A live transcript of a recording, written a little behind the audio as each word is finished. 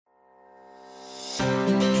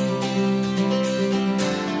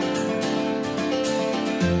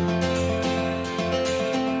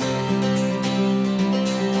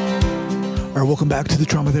welcome back to the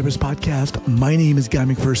Trauma Therapist Podcast. My name is Guy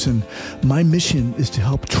McPherson. My mission is to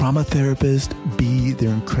help trauma therapists be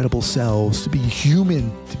their incredible selves, to be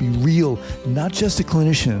human, to be real, not just a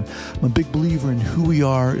clinician. I'm a big believer in who we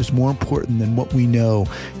are is more important than what we know.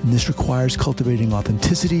 And this requires cultivating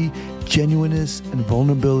authenticity, genuineness, and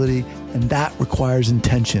vulnerability, and that requires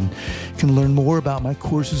intention. You can learn more about my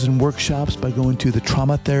courses and workshops by going to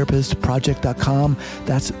thetraumatherapistproject.com.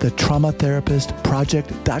 That's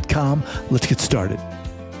thetraumatherapistproject.com. Let's get started.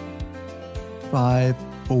 5,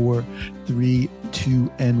 4, 3,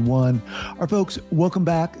 2, and 1. All right, folks, welcome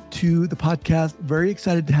back to the podcast. Very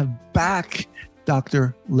excited to have back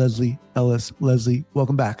Dr. Leslie Ellis. Leslie,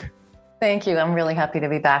 welcome back. Thank you. I'm really happy to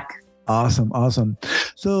be back. Awesome.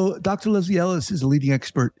 So Dr. Leslie Ellis is a leading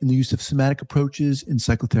expert in the use of somatic approaches in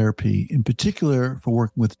psychotherapy, in particular for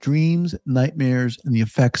working with dreams, nightmares, and the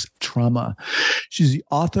effects of trauma. She's the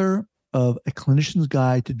author of A Clinician's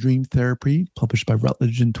Guide to Dream Therapy, published by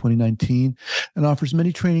Routledge in 2019, and offers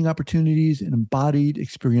many training opportunities in embodied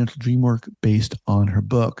experiential dreamwork based on her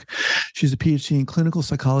book. She's a PhD in clinical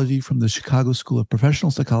psychology from the Chicago School of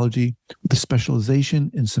Professional Psychology with a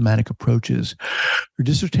specialization in somatic approaches. Her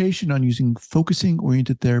dissertation on using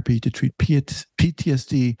focusing-oriented therapy to treat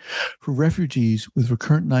PTSD for refugees with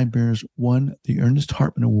recurrent nightmares won the Ernest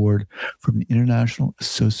Hartmann Award from the International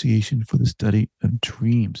Association for the Study of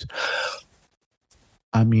Dreams.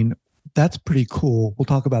 I mean, that's pretty cool. We'll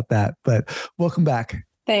talk about that, but welcome back.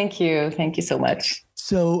 Thank you. Thank you so much.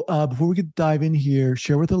 So before we could dive in here,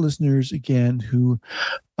 share with the listeners again who,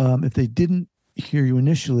 if they didn't hear you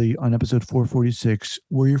initially on episode 446,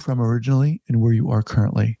 where you're from originally and where you are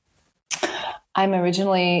currently. I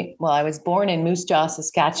was born in Moose Jaw,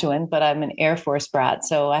 Saskatchewan, but I'm an Air Force brat.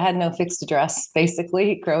 So I had no fixed address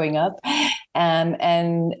basically growing up.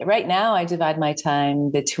 And right now I divide my time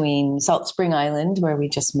between Salt Spring Island, where we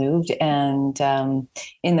just moved. And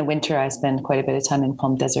in the winter, I spend quite a bit of time in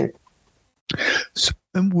Palm Desert. So,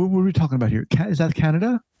 and what were we talking about here? Is that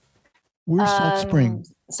Canada? Where's Salt Spring?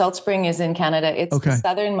 Salt Spring is in Canada. It's the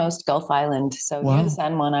southernmost Gulf Island. So near the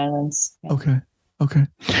San Juan Islands. Yeah. Okay.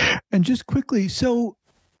 And just quickly, so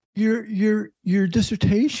your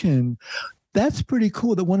dissertation, that's pretty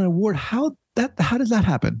cool. That won an award. How does that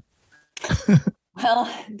happen? Well,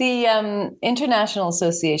 the International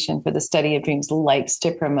Association for the Study of Dreams likes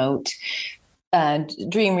to promote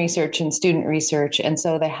dream research and student research. And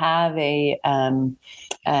so they have every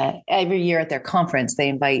year at their conference, they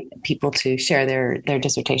invite people to share their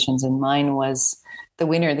dissertations. And mine was the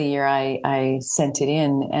winner the year I sent it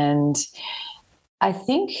in. And I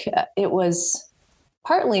think it was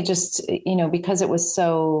partly just, because it was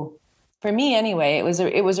so, for me anyway, it was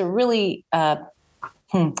a really, I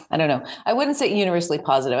don't know. I wouldn't say universally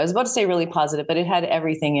positive. I was about to say really positive, but it had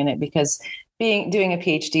everything in it because doing a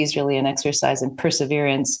PhD is really an exercise in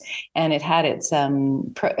perseverance, and it had its,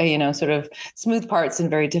 sort of smooth parts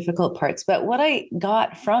and very difficult parts. But what I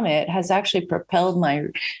got from it has actually propelled my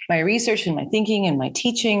research and my thinking and my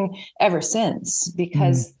teaching ever since,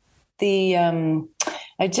 because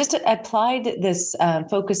I just applied this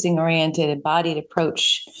focusing-oriented, embodied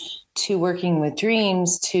approach to working with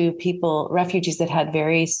dreams to refugees that had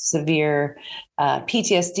very severe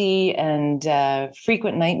PTSD and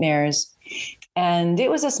frequent nightmares. And it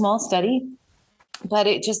was a small study, but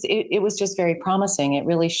it was just very promising. It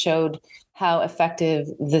really showed how effective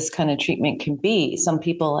this kind of treatment can be. Some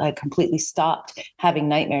people had completely stopped having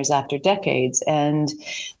nightmares after decades. And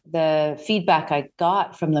the feedback I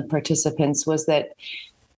got from the participants was that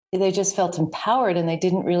they just felt empowered and they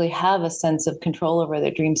didn't really have a sense of control over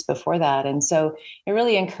their dreams before that. And so it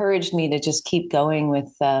really encouraged me to just keep going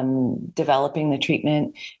with developing the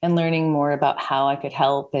treatment and learning more about how I could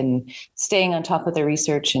help and staying on top of the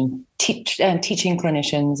research and teaching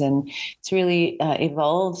clinicians. And it's really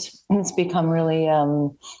evolved. It's become really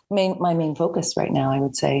my main focus right now, I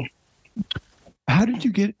would say. How did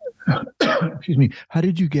you get, how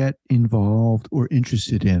did you get involved or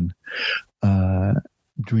interested in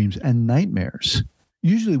dreams and nightmares?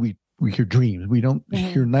 Usually we hear dreams. We don't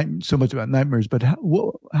hear so much about nightmares, but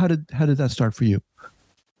how did that start for you?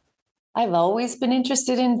 I've always been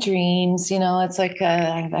interested in dreams. It's like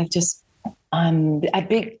I'm a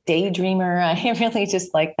big daydreamer. I really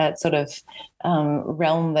just like that sort of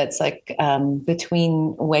realm that's like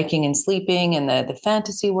between waking and sleeping and the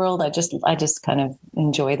fantasy world. I just kind of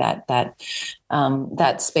enjoy that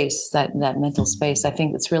space, that mental space. I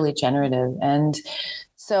think it's really generative. And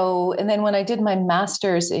then when I did my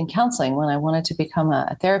master's in counseling, when I wanted to become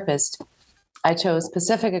a therapist, I chose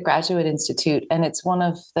Pacifica Graduate Institute, and it's one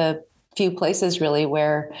of the few places really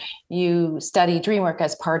where you study dreamwork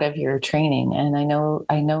as part of your training. And I know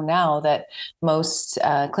now that most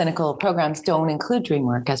clinical programs don't include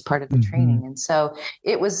dreamwork as part of the training. And so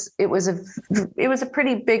it was a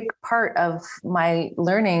pretty big part of my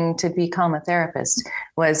learning to become a therapist,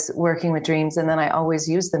 was working with dreams. And then I always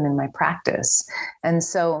use them in my practice. And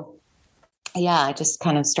so, yeah, I just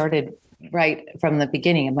kind of started right from the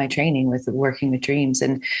beginning of my training with working with dreams,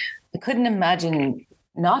 and I couldn't imagine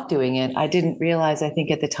not doing it. I didn't realize, I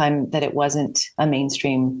think at the time, that it wasn't a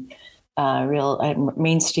mainstream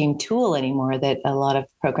tool anymore, that a lot of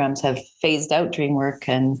programs have phased out dreamwork.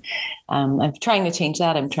 And I'm trying to change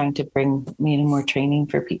that. I'm trying to bring more training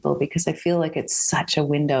for people, because I feel like it's such a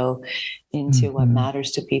window into what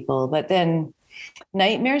matters to people. But then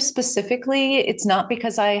nightmares specifically, it's not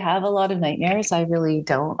because I have a lot of nightmares. I really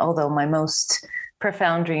don't, although my most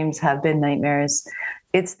profound dreams have been nightmares.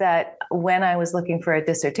 It's that when I was looking for a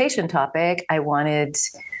dissertation topic, I wanted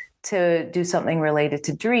to do something related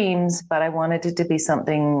to dreams, but I wanted it to be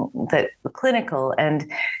something that clinical.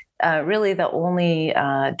 And really the only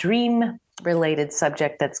dream related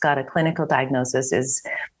subject that's got a clinical diagnosis is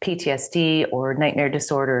PTSD or nightmare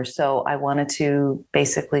disorder. So I wanted to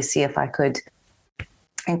basically see if I could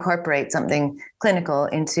incorporate something clinical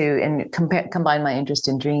into, and combine my interest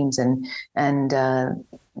in dreams and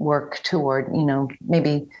work toward,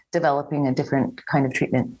 maybe developing a different kind of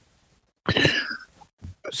treatment.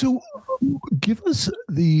 So give us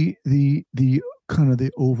the kind of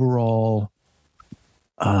the overall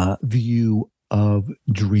view of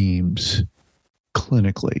dreams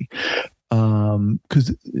clinically.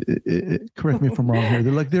 Because correct me if I'm wrong here.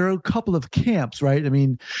 There are a couple of camps, right? I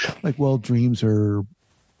mean, dreams are,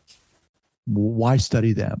 why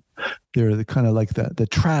study them? They're the kind of like the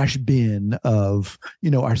trash bin of,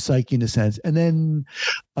 our psyche in a sense. And then,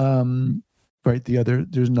 right,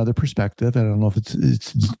 there's another perspective. I don't know if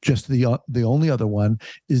it's just the only other one,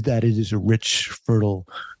 is that it is a rich, fertile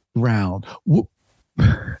ground.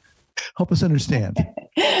 Help us understand.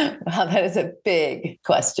 Wow, that is a big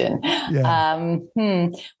question. Yeah.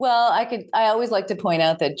 Well, I always like to point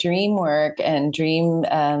out that dream work and dream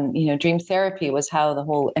therapy was how the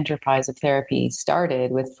whole enterprise of therapy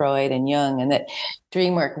started with Freud and Jung, and that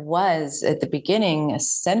dream work was at the beginning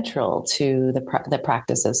central to the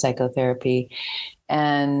practice of psychotherapy.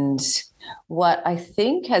 And what I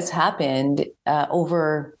think has happened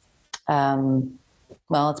over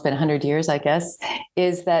it's been 100 years, I guess,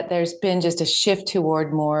 is that there's been just a shift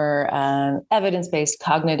toward more evidence-based,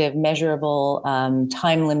 cognitive, measurable,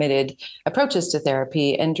 time-limited approaches to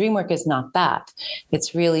therapy. And dreamwork is not that.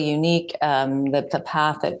 It's really unique, the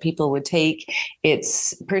path that people would take.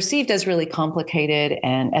 It's perceived as really complicated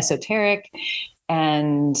and esoteric.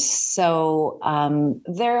 And so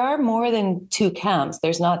there are more than two camps.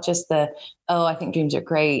 There's not just I think dreams are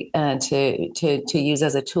great to use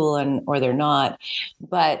as a tool, or they're not.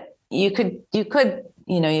 But you could,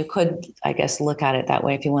 I guess, look at it that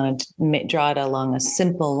way if you want to draw it along a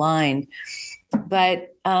simple line.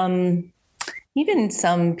 But even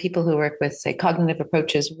some people who work with, say, cognitive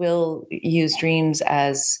approaches will use dreams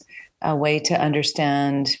as a way to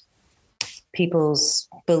understand people's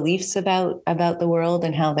beliefs about the world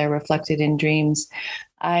and how they're reflected in dreams.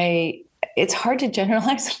 It's hard to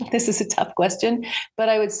generalize. This is a tough question, but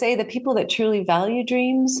I would say the people that truly value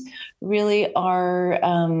dreams really are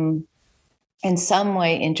in some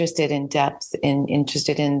way interested in depth,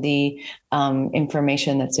 interested in the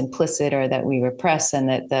information that's implicit or that we repress, and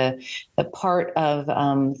that the part of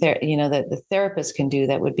that the therapist can do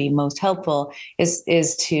that would be most helpful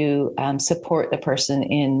is to support the person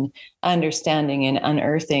in understanding and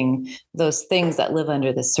unearthing those things that live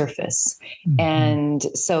under the surface. And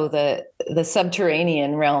so the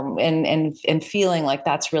subterranean realm and feeling like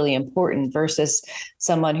that's really important, versus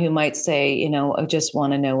someone who might say, I just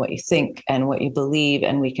want to know what you think and what you believe,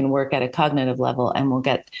 and we can work at a cognitive level and we'll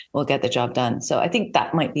get the job done. So I think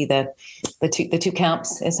that might be the two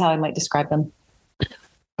camps is how I might describe them.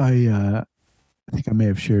 I think I may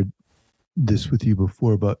have shared this with you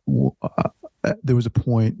before, but there was a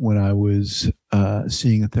point when I was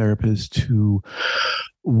seeing a therapist who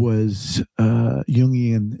was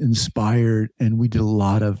Jungian inspired, and we did a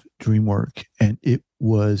lot of dream work, and it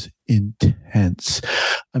was intense.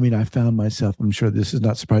 I mean, I found myself, I'm sure this is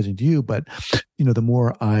not surprising to you, but the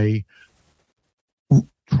more I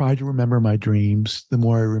tried to remember my dreams, the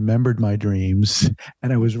more I remembered my dreams,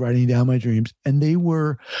 and I was writing down my dreams, and they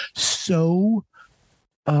were so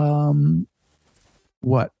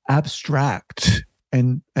abstract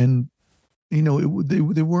and they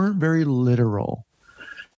weren't very literal.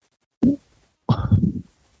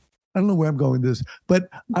 I don't know where I'm going with this, but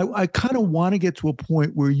I kind of want to get to a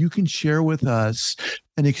point where you can share with us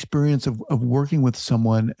an experience of working with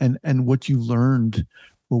someone and what you learned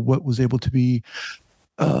or what was able to be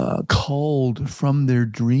culled from their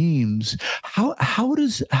dreams. How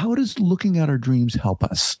does looking at our dreams help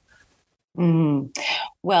us?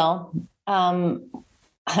 Well,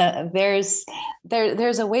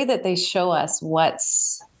 there's a way that they show us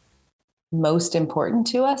what's most important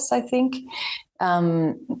to us, I think.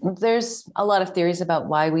 There's a lot of theories about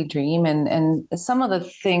why we dream, and some of the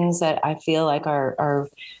things that I feel like are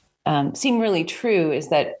seem really true is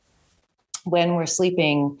that when we're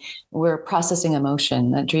sleeping, we're processing emotion.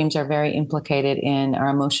 That dreams are very implicated in our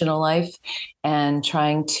emotional life and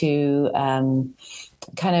trying to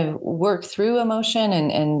kind of work through emotion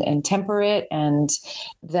and temper it, and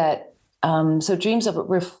that. So dreams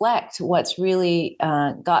reflect what's really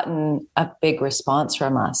gotten a big response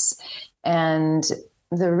from us. And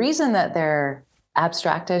the reason that they're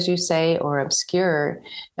abstract, as you say, or obscure,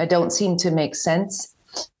 don't seem to make sense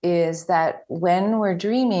is that when we're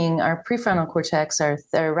dreaming, our prefrontal cortex, our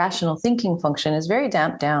rational thinking function is very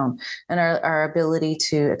damped down, and our ability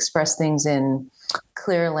to express things in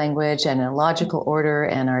clear language and in logical order,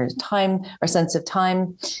 and our sense of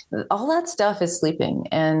time, all that stuff is sleeping.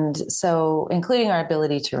 And so including our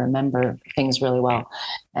ability to remember things really well,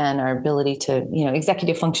 and our ability to,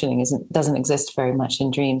 executive functioning doesn't exist very much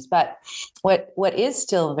in dreams. But what is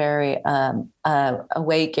still very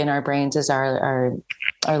awake in our brains is our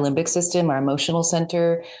limbic system, our emotional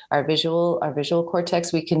center, our visual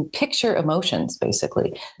cortex. We can picture emotions,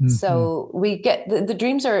 basically. Mm-hmm. So we get the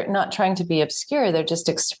dreams are not trying to be obscure. They're just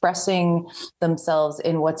expressing themselves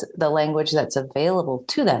in what's the language that's available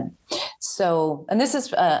to them. So, and this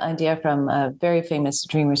is an idea from a very famous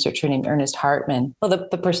dream researcher named Ernest Hartmann. Well,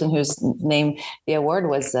 the person whose name the award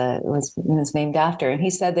was named after. And he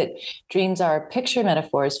said that dreams are picture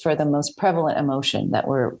metaphors for the most prevalent emotion that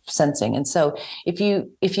we're sensing. And so if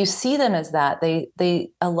you see them as that, they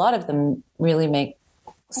a lot of them really make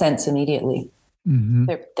sense immediately. Mm-hmm.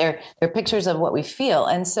 They're pictures of what we feel.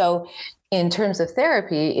 And so in terms of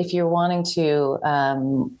therapy, if you're wanting to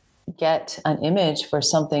get an image for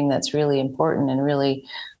something that's really important and really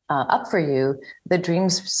up for you, the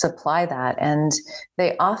dreams supply that. And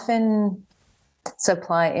they often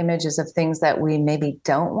supply images of things that we maybe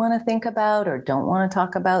don't want to think about or don't want to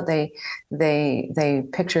talk about. They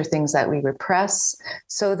picture things that we repress.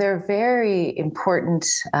 So they're very important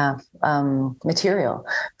material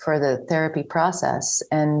for the therapy process.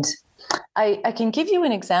 And I can give you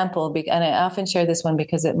an example, and I often share this one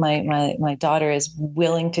because my daughter is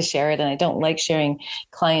willing to share it, and I don't like sharing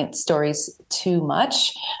client stories too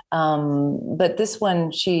much. But this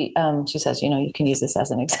one, she says, you can use this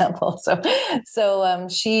as an example. So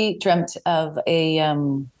she dreamt of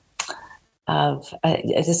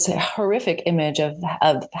this horrific image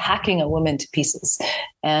of hacking a woman to pieces,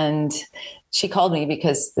 and she called me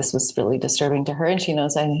because this was really disturbing to her, and she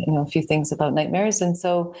knows I know a few things about nightmares, and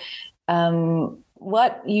so.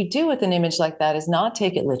 What you do with an image like that is not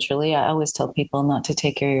take it literally. I always tell people not to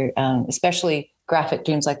take your, especially graphic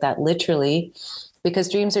dreams like that, literally, because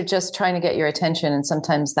dreams are just trying to get your attention. And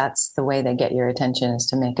sometimes that's the way they get your attention, is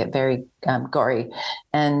to make it very gory,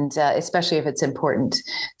 and especially if it's important.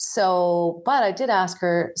 So, but I did ask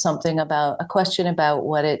her a question about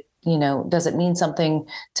what it, does it mean something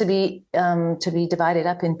to be divided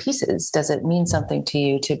up in pieces? Does it mean something to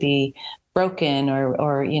you to be broken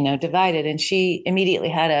or divided? And she immediately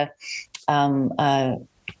had a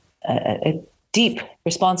deep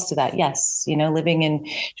response to that. Yes. She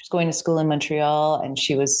was going to school in Montreal, and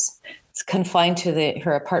she was confined to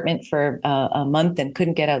her apartment for a month and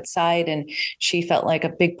couldn't get outside. And she felt like a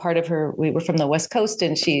big part of her, we were from the West Coast,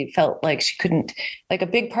 and she felt like she couldn't, like a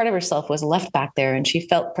big part of herself was left back there, and she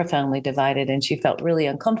felt profoundly divided, and she felt really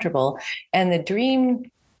uncomfortable. And the dream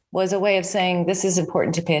was a way of saying, this is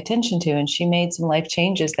important to pay attention to. And she made some life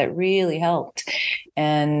changes that really helped.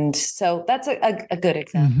 And so that's a good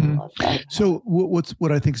example. Mm-hmm. of that. So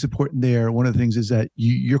what I think is important there, one of the things is that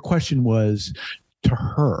your question was to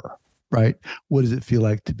her, right? What does it feel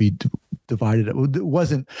like to be divided? It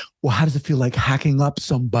wasn't, well, how does it feel like hacking up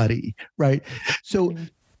somebody, right? So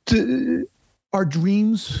our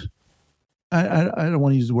dreams, I don't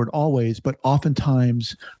want to use the word always, but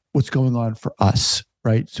oftentimes what's going on for us,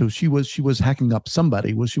 right? So she was hacking up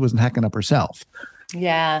somebody. Well, she wasn't hacking up herself.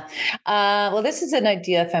 Yeah. Well, this is an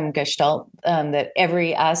idea from Gestalt, that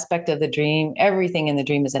every aspect of the dream, everything in the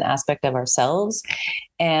dream is an aspect of ourselves.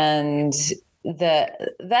 And that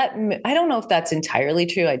I don't know if that's entirely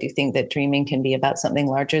true. I do think that dreaming can be about something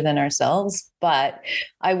larger than ourselves, but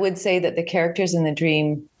I would say that the characters in the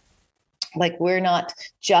dream Like we're not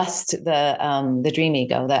just the dream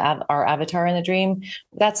ego, our avatar in the dream.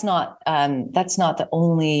 That's not the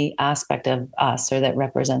only aspect of us or that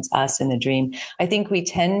represents us in the dream. I think we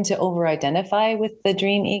tend to over-identify with the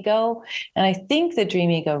dream ego, and I think the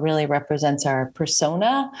dream ego really represents our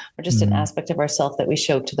persona, or just an aspect of ourself that we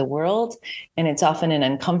show to the world. And it's often an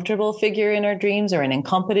uncomfortable figure in our dreams or an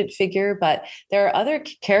incompetent figure. But there are other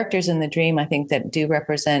characters in the dream, I think, that do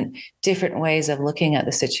represent different ways of looking at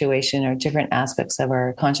the situation or different aspects of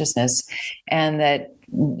our consciousness, and that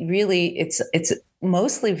really it's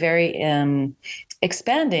mostly very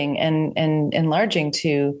expanding and enlarging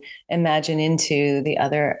to imagine into the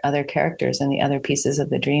other characters and the other pieces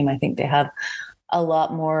of the dream. I think they have a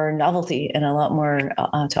lot more novelty and a lot more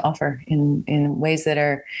to offer in ways that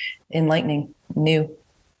are enlightening, new.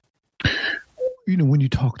 When you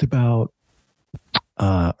talked about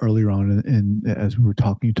earlier on, and as we were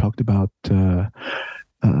talking, you talked about kind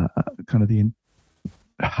of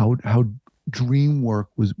how dream work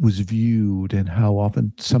was viewed, and how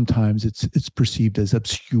often sometimes it's perceived as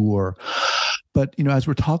obscure. But as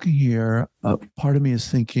we're talking here, part of me is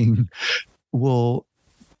thinking, well,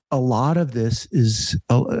 a lot of this is,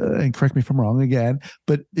 and correct me if I'm wrong again,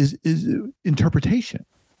 but is interpretation,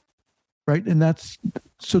 right? And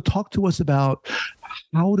so talk to us about,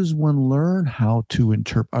 how does one learn how to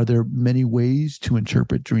interpret? Are there many ways to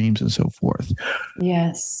interpret dreams and so forth?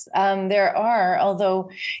 Yes, there are. Although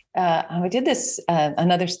I did this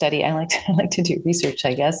another study. I like to do research,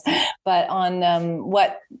 I guess, but on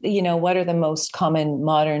what are the most common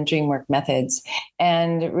modern dream work methods,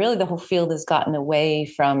 and really the whole field has gotten away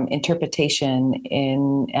from interpretation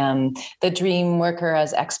in the dream worker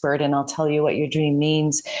as expert, and I'll tell you what your dream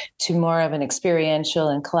means, to more of an experiential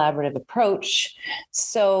and collaborative approach.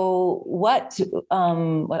 So what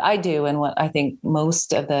I do, and what I think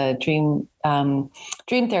most of the dream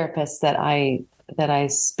therapists that I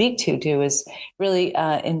speak to do, is really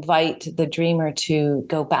invite the dreamer to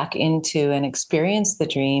go back into and experience the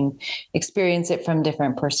dream, experience it from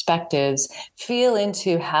different perspectives, feel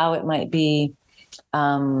into how it might be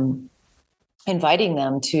inviting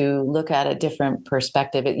them to look at a different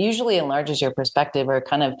perspective. It usually enlarges your perspective, or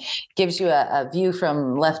kind of gives you a view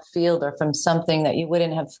from left field or from something that you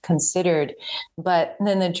wouldn't have considered. But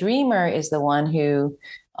then the dreamer is the one who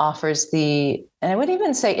offers and I wouldn't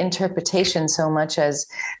even say interpretation so much as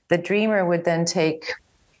the dreamer would then take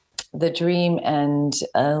the dream and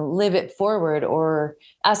live it forward, or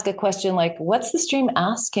ask a question like, what's this dream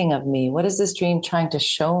asking of me? What is this dream trying to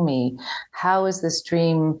show me? How is this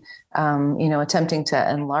dream, attempting to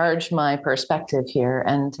enlarge my perspective here?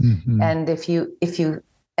 And, and if you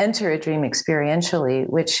enter a dream experientially,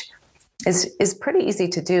 which is pretty easy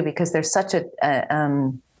to do, because there's such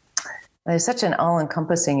an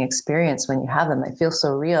all-encompassing experience when you have them. They feel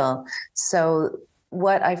so real. So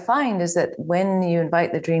what I find is that when you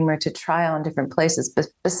invite the dreamer to try on different places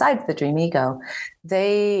besides the dream ego,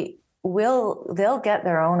 they'll get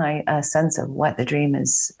their own sense of what the dream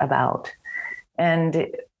is about. And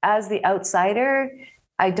as the outsider,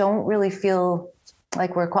 I don't really feel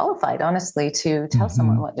like we're qualified, honestly, to tell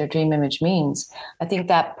someone what their dream image means. I think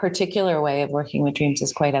that particular way of working with dreams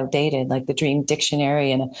is quite outdated, like the dream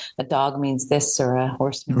dictionary, and a dog means this or a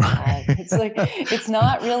horse means that. It's like, it's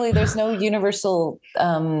not really, there's no universal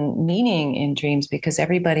meaning in dreams, because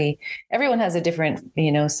everyone has a different,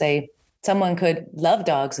 say, someone could love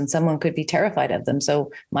dogs and someone could be terrified of them.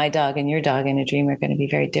 So my dog and your dog in a dream are going to be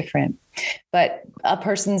very different. But a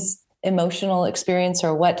person's emotional experience,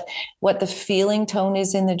 or what the feeling tone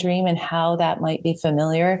is in the dream and how that might be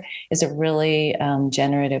familiar, is a really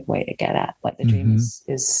generative way to get at what the dream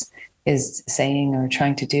is saying or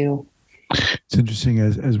trying to do. It's interesting,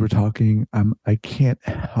 as we're talking, I can't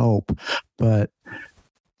help but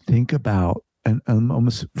think about and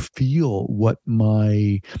almost feel what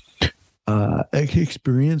my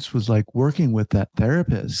experience was like working with that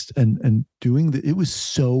therapist and doing it was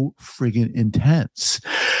so friggin' intense.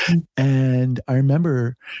 And I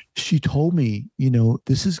remember she told me,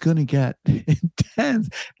 this is going to get intense.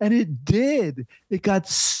 And it did. It got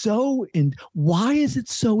so why is it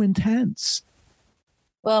so intense?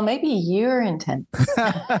 Well, maybe you're intense.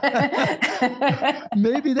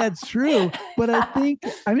 Maybe that's true. But I think,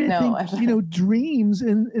 dreams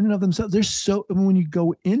in and of themselves, they're so, when you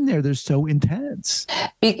go in there, they're so intense.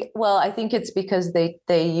 Well, I think it's because they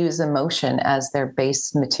use emotion as their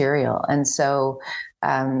base material. And so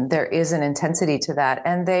there is an intensity to that.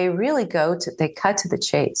 And they really they cut to the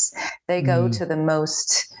chase. They go to the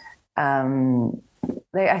most,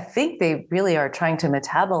 I think they really are trying to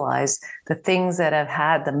metabolize the things that have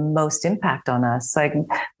had the most impact on us. Like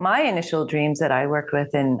my initial dreams that I worked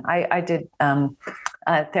with, and I did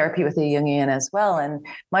therapy with a Jungian as well. And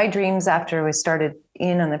my dreams after we started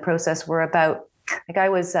in on the process were about, like I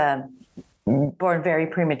was born very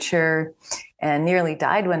premature and nearly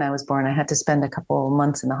died when I was born. I had to spend a couple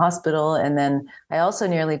months in the hospital. And then I also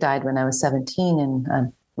nearly died when I was 17 in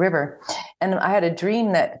a river. And I had a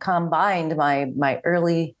dream that combined my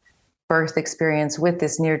early birth experience with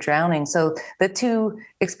this near drowning. So the two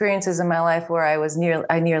experiences in my life where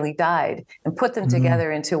I nearly died, and put them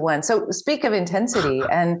together into one. So speak of intensity.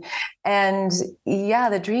 And yeah,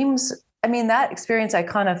 the dreams, I mean, that experience, I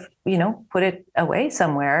kind of, put it away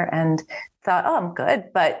somewhere and thought, oh, I'm good.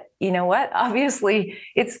 But you know what? Obviously,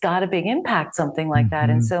 it's got a big impact, something like that.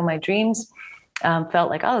 And so my dreams felt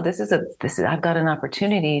like, oh, this is I've got an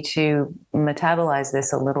opportunity to metabolize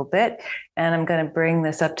this a little bit, and I'm going to bring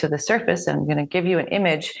this up to the surface, and I'm going to give you an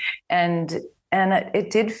image. And it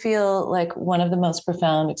did feel like one of the most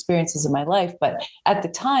profound experiences of my life. But at the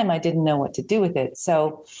time, I didn't know what to do with it.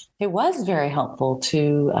 So it was very helpful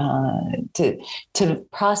to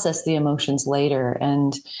process the emotions later.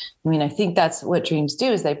 And I mean, I think that's what dreams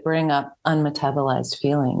do, is they bring up unmetabolized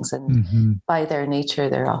feelings. And by their nature,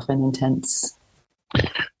 they're often intense.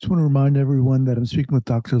 Just want to remind everyone that I'm speaking with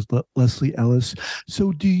Dr. Leslie Ellis.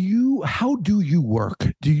 So how do you work?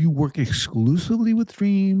 Do you work exclusively with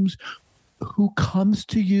dreams? Who comes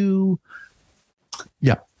to you?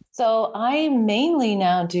 Yeah. So I mainly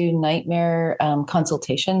now do nightmare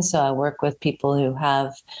consultations. So I work with people who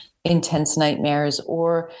have intense nightmares,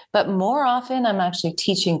 but more often I'm actually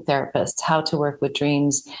teaching therapists how to work with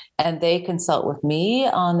dreams, and they consult with me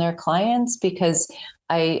on their clients, because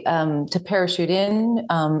to parachute in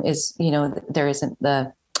is, there isn't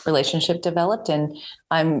the relationship developed, and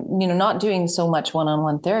I'm, not doing so much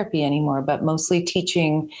one-on-one therapy anymore, but mostly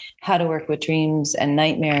teaching how to work with dreams and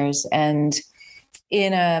nightmares, and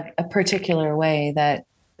in a particular way that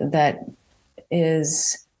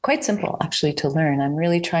is quite simple actually to learn. I'm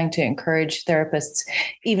really trying to encourage therapists,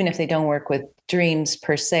 even if they don't work with dreams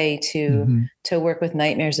per se, to work with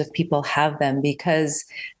nightmares if people have them, because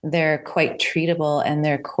they're quite treatable, and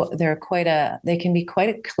they can be quite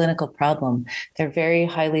a clinical problem. They're very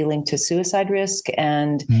highly linked to suicide risk,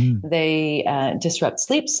 and they disrupt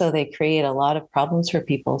sleep. So they create a lot of problems for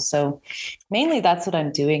people. So mainly that's what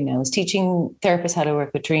I'm doing now, is teaching therapists how to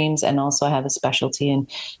work with dreams. And also I have a specialty in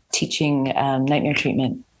teaching nightmare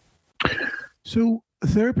treatment. So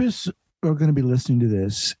therapists are going to be listening to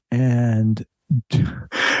this, and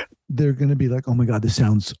they're going to be like, oh my God, this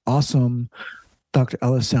sounds awesome. Dr.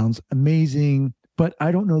 Ellis sounds amazing, but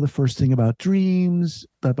I don't know the first thing about dreams,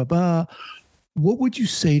 blah, blah, blah. What would you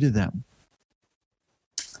say to them?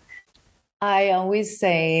 I always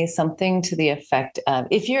say something to the effect of,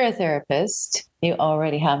 if you're a therapist, you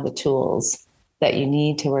already have the tools that you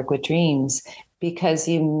need to work with dreams, because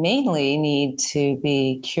you mainly need to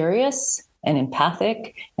be curious and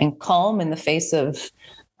empathic and calm in the face of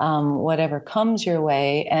whatever comes your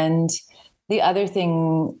way. And the other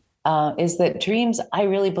thing is that dreams, I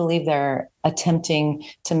really believe they're attempting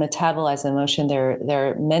to metabolize emotion.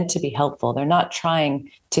 They're meant to be helpful. They're not trying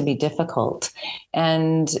to be difficult.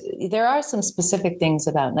 And there are some specific things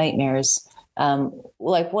about nightmares.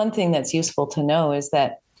 Like one thing that's useful to know is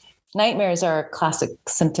that nightmares are a classic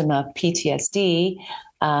symptom of PTSD,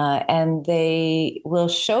 and they will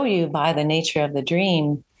show you by the nature of the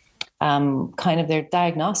dream, kind of their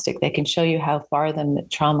diagnostic. They can show you how far the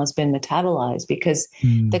trauma has been metabolized, because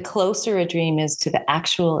the closer a dream is to the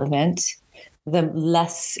actual event, the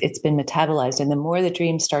less it's been metabolized. And the more the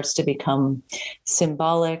dream starts to become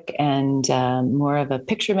symbolic and more of a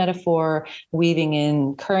picture metaphor, weaving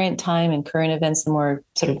in current time and current events, the more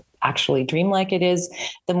sort of actually dreamlike it is,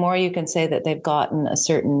 the more you can say that they've gotten a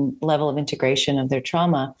certain level of integration of their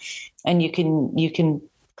trauma. And you can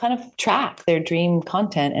kind of track their dream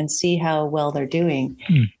content and see how well they're doing.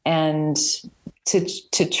 And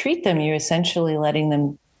to treat them, you're essentially letting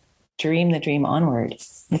them dream the dream onward.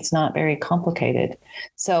 It's not very complicated.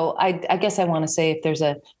 So I guess I want to say, if there's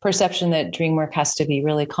a perception that dream work has to be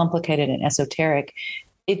really complicated and esoteric,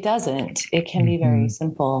 it doesn't. It can be very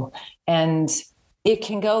simple. And it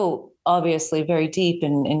can go obviously very deep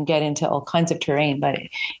and get into all kinds of terrain, but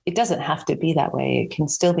it doesn't have to be that way. It can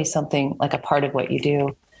still be something like a part of what you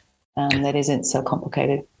do that isn't so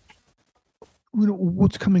complicated.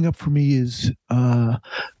 What's coming up for me is the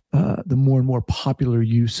more and more popular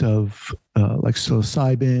use of like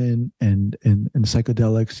psilocybin and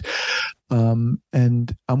psychedelics.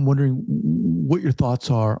 And I'm wondering what your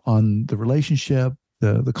thoughts are on the relationship,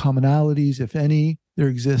 the commonalities, if any, there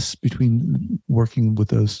exists between working with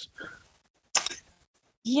those?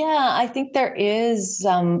 Yeah, I think there is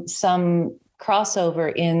some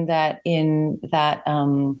crossover in that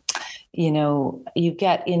you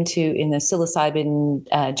get into in the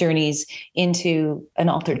psilocybin journeys into an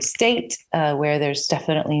altered state where there's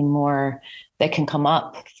definitely more that can come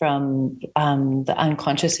up from the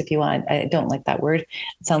unconscious, if you want. I don't like that word.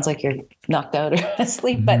 It sounds like you're knocked out or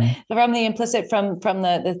asleep, but from the implicit, from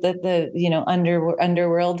the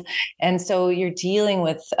underworld, and so you're dealing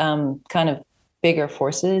with kind of bigger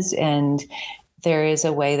forces, and there is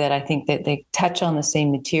a way that I think that they touch on the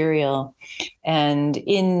same material. And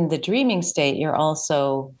in the dreaming state, your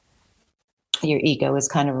ego is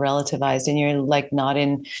kind of relativized and you're like not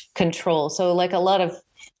in control. So like a lot of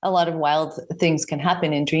wild things can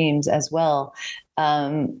happen in dreams as well.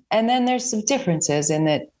 And then there's some differences in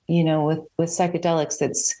that, with psychedelics,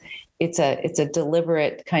 it's a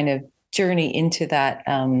deliberate kind of journey into that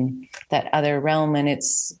other realm. And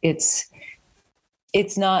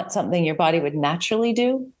it's not something your body would naturally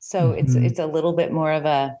do. So it's a little bit more of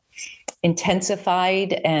a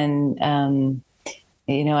intensified, and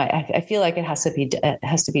I feel like it has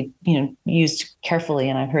to be used carefully.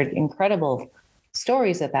 And I've heard incredible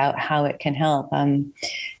stories about how it can help.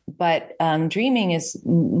 But dreaming is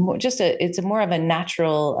it's more of a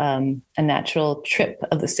natural trip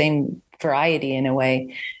of the same variety in a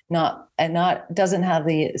way, doesn't have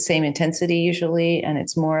the same intensity usually, and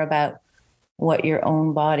it's more about what your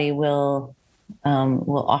own body will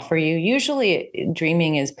offer you. Usually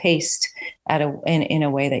dreaming is paced in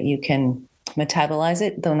a way that you can metabolize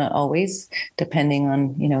it, though not always, depending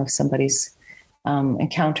on, if somebody's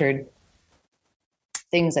encountered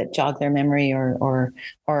things that jog their memory or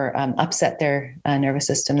upset their nervous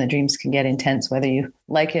system. The dreams can get intense, whether you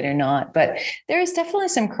like it or not. But there is definitely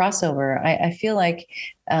some crossover. I feel like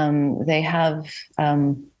they have,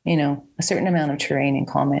 a certain amount of terrain in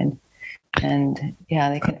common. And yeah,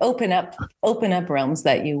 they can open up realms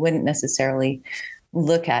that you wouldn't necessarily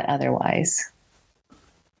look at otherwise.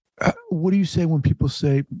 What do you say when people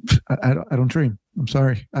say, I don't dream? I'm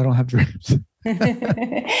sorry, I don't have dreams.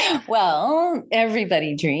 Well,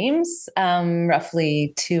 everybody dreams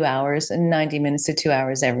roughly 2 hours and 90 minutes to 2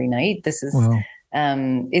 hours every night. This is, wow.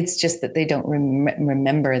 It's just that they don't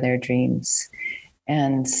remember their dreams.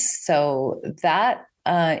 And so that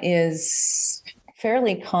is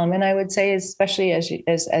fairly common, I would say, especially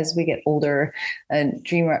as we get older.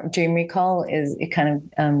 Dream recall it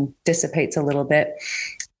kind of dissipates a little bit.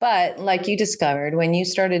 But like you discovered, when you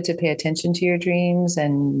started to pay attention to your dreams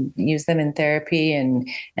and use them in therapy and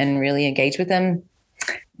really engage with them,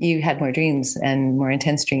 you had more dreams and more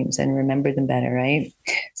intense dreams and remembered them better, right?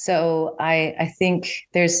 So I think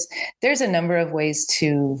there's a number of ways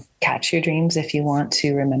to catch your dreams if you want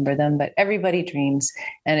to remember them, but everybody dreams,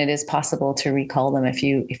 and it is possible to recall them if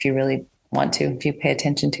you really want to, if you pay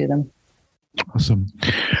attention to them. Awesome.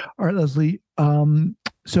 All right, Leslie.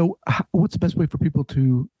 So what's the best way for people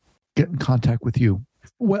to get in contact with you?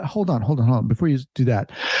 Well, hold on. Before you do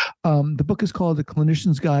that, the book is called A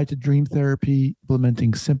Clinician's Guide to Dream Therapy,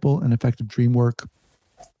 Implementing Simple and Effective Dream Work.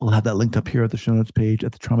 We'll have that linked up here at the show notes page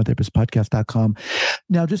at the traumatherapistpodcast.com.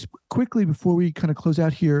 Now, just quickly before we kind of close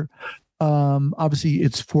out here, obviously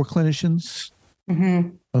it's for clinicians. Mm-hmm.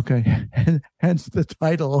 Okay, hence the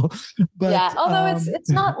title. But, yeah, although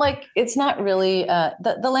it's not really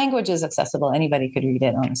the language is accessible. Anybody could read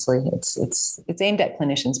it. Honestly, it's aimed at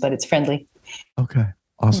clinicians, but it's friendly. Okay,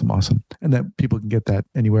 awesome, and that people can get that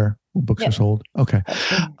anywhere books are sold. Okay,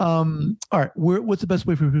 all right. What's the best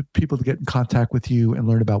way for people to get in contact with you and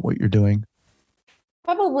learn about what you're doing?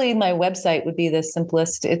 Probably my website would be the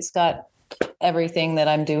simplest. It's got everything that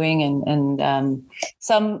I'm doing and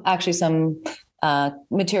some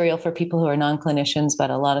material for people who are non-clinicians, but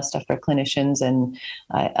a lot of stuff for clinicians. And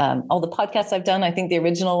all the podcasts I've done, I think the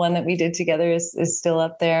original one that we did together is still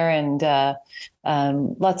up there, and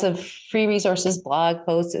lots of free resources, blog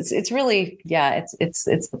posts. It's really,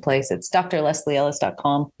 it's the place. It's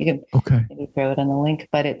drleslieellis.com. You can maybe throw it on the link,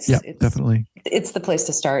 but it's definitely. It's the place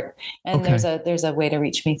to start. And there's a way to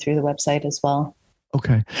reach me through the website as well.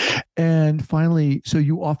 Okay. And finally, so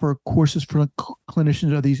you offer courses for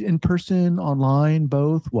clinicians. Are these in person, online,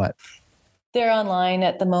 both? What? They're online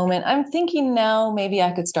at the moment. I'm thinking now maybe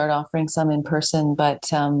I could start offering some in person, but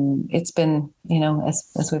it's been,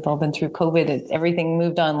 as we've all been through COVID, everything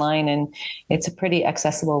moved online, and it's a pretty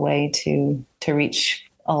accessible way to reach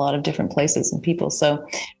a lot of different places and people. So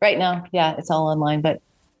right now, it's all online, but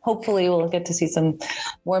hopefully we'll get to see some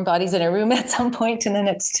warm bodies in our room at some point in the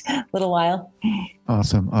next little while.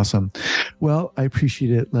 Awesome. Well, I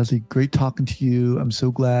appreciate it, Leslie. Great talking to you. I'm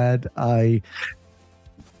so glad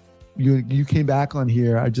you came back on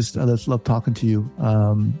here. I just love talking to you.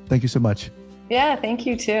 Thank you so much. Yeah, thank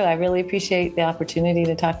you too. I really appreciate the opportunity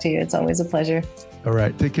to talk to you. It's always a pleasure. All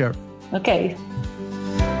right. Take care. Okay.